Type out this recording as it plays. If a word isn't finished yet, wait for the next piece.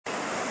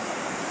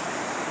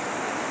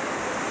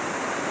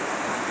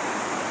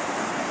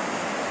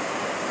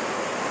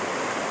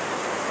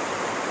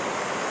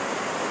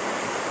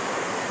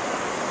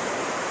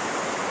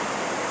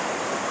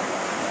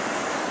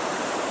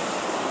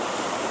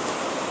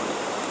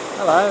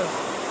Hello,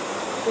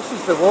 this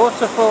is the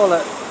waterfall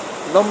at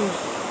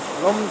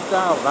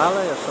Lumsdale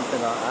Valley or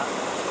something like that.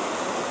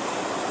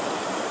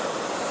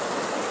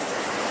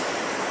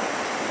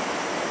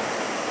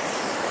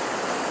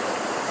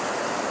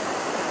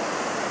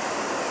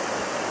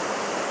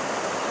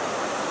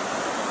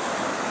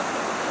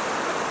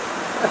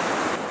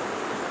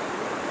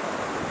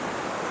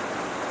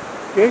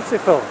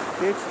 Beautiful,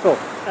 beautiful,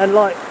 and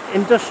like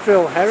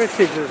industrial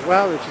heritage as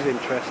well, which is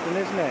interesting,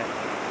 isn't it?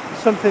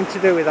 Something to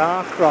do with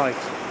arkwright.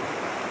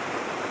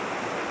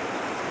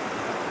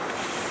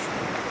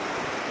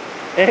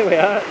 Here we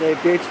are at the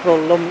beautiful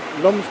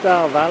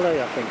Lumsdale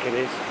Valley, I think it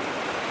is.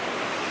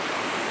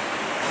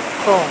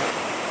 Oh.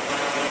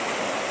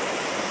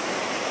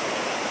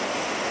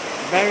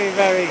 Very,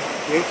 very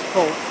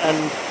beautiful,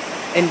 and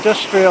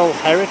industrial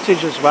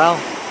heritage as well.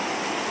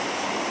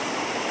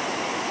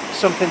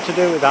 Something to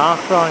do with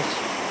arkwright.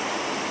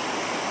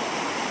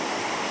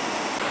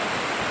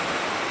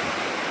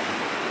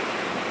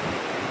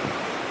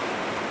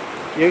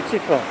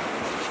 Beautiful.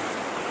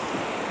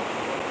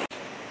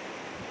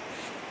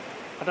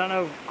 I don't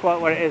know quite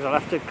what it is, I'll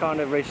have to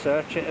kind of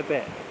research it a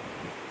bit.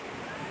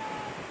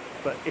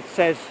 But it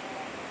says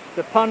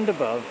the pond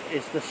above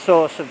is the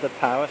source of the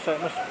power, so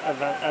it must have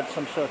had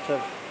some sort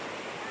of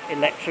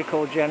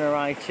electrical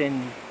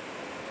generating,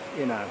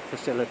 you know,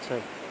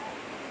 facility.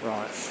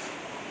 Right,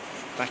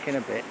 back in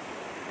a bit.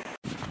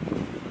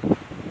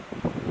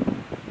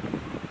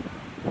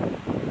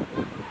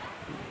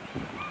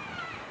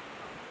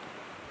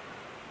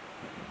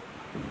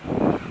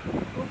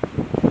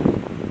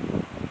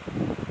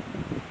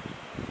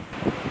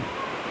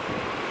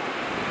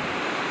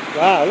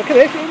 Wow, look at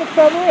this, it looks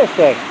over here,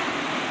 see?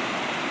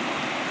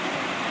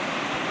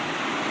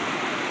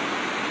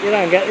 You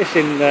don't get this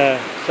in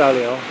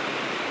Solihull.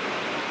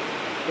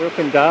 We're up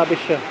in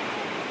Derbyshire.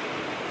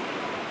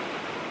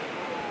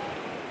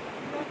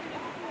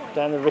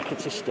 Down the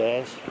rickety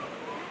stairs.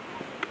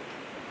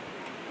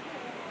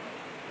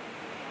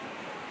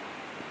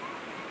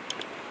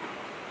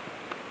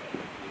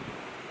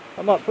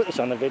 I might put this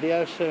on a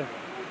video soon.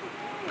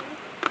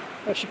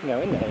 Oh, she can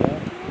go in there, yeah.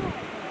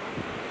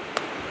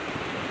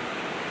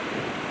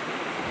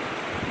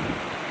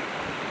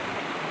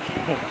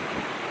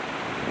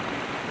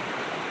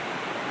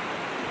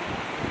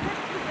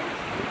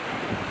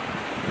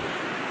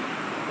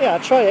 Yeah,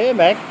 try here,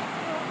 Meg.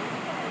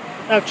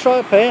 No, try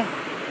up here.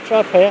 Try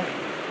up here.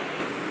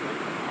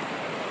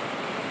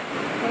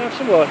 I'll have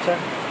some water.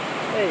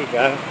 There you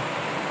go.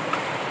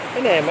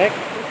 In here, Meg.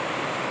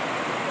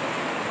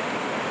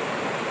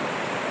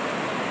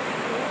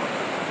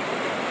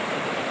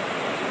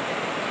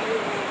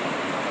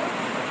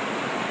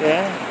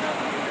 Yeah.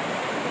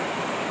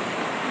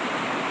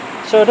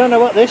 So I don't know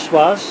what this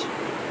was.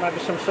 Maybe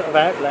some sort of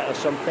outlet or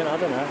something, I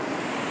don't know.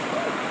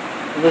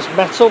 And there's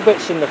metal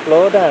bits in the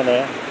floor down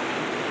here.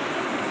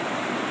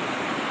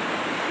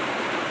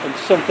 And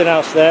something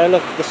else there,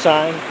 look, the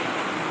sign.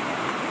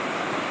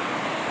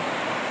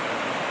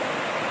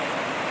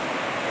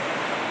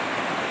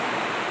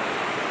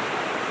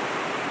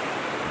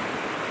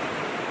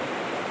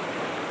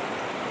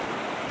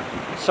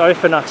 Sorry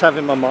for not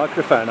having my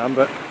microphone on,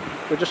 but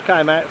we just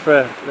came out for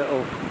a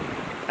little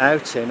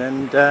outing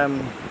and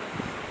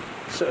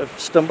sort of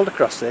stumbled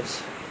across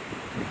this.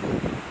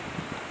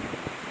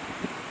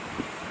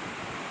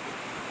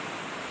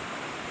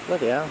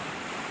 Bloody hell.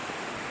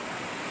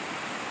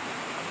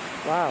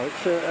 Wow,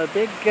 it's a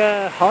big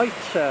height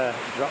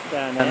drop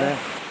down there.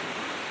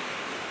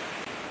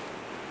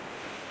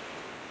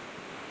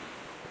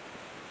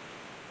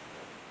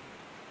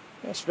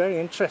 It's very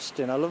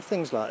interesting. I love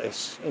things like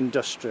this,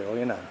 industrial,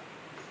 you know.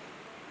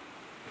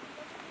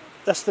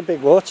 That's the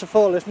big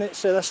waterfall, isn't it?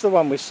 So that's the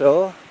one we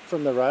saw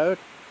from the road.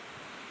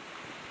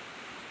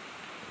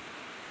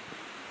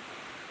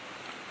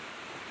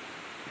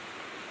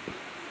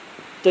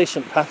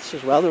 Decent paths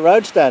as well. The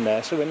road's down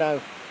there, so we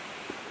know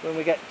when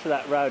we get to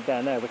that road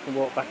down there, we can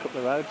walk back up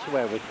the road to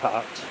where we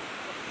parked.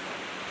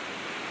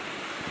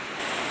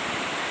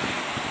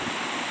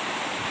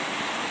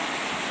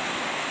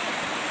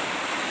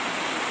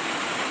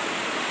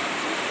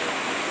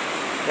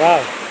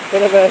 Wow,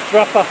 bit of a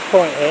drop-off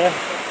point here.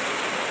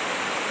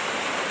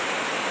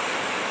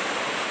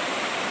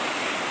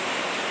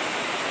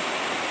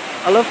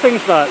 I love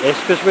things like this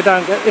because we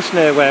don't get this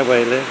near where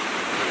we live.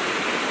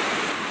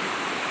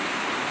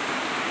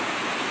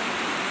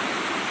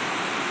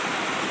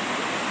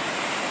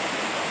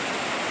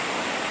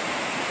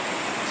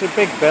 It's a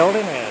big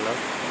building here, look.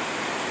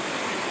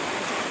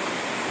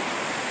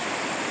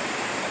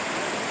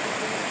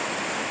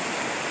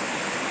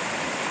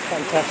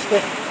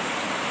 Fantastic.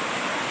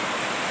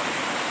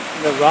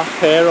 And the rock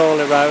here all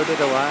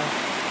eroded away.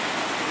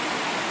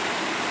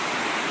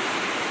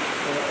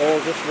 And it all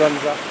just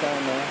runs off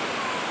down there.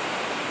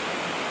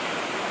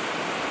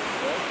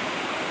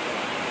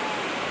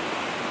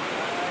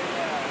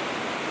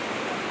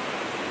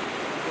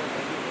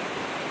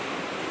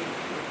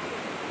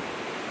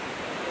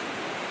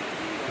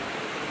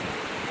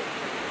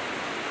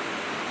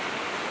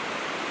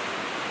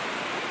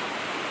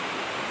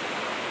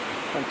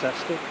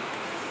 Fantastic.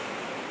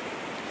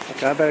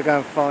 Okay, I better go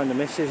and find the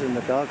missus and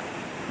the dog.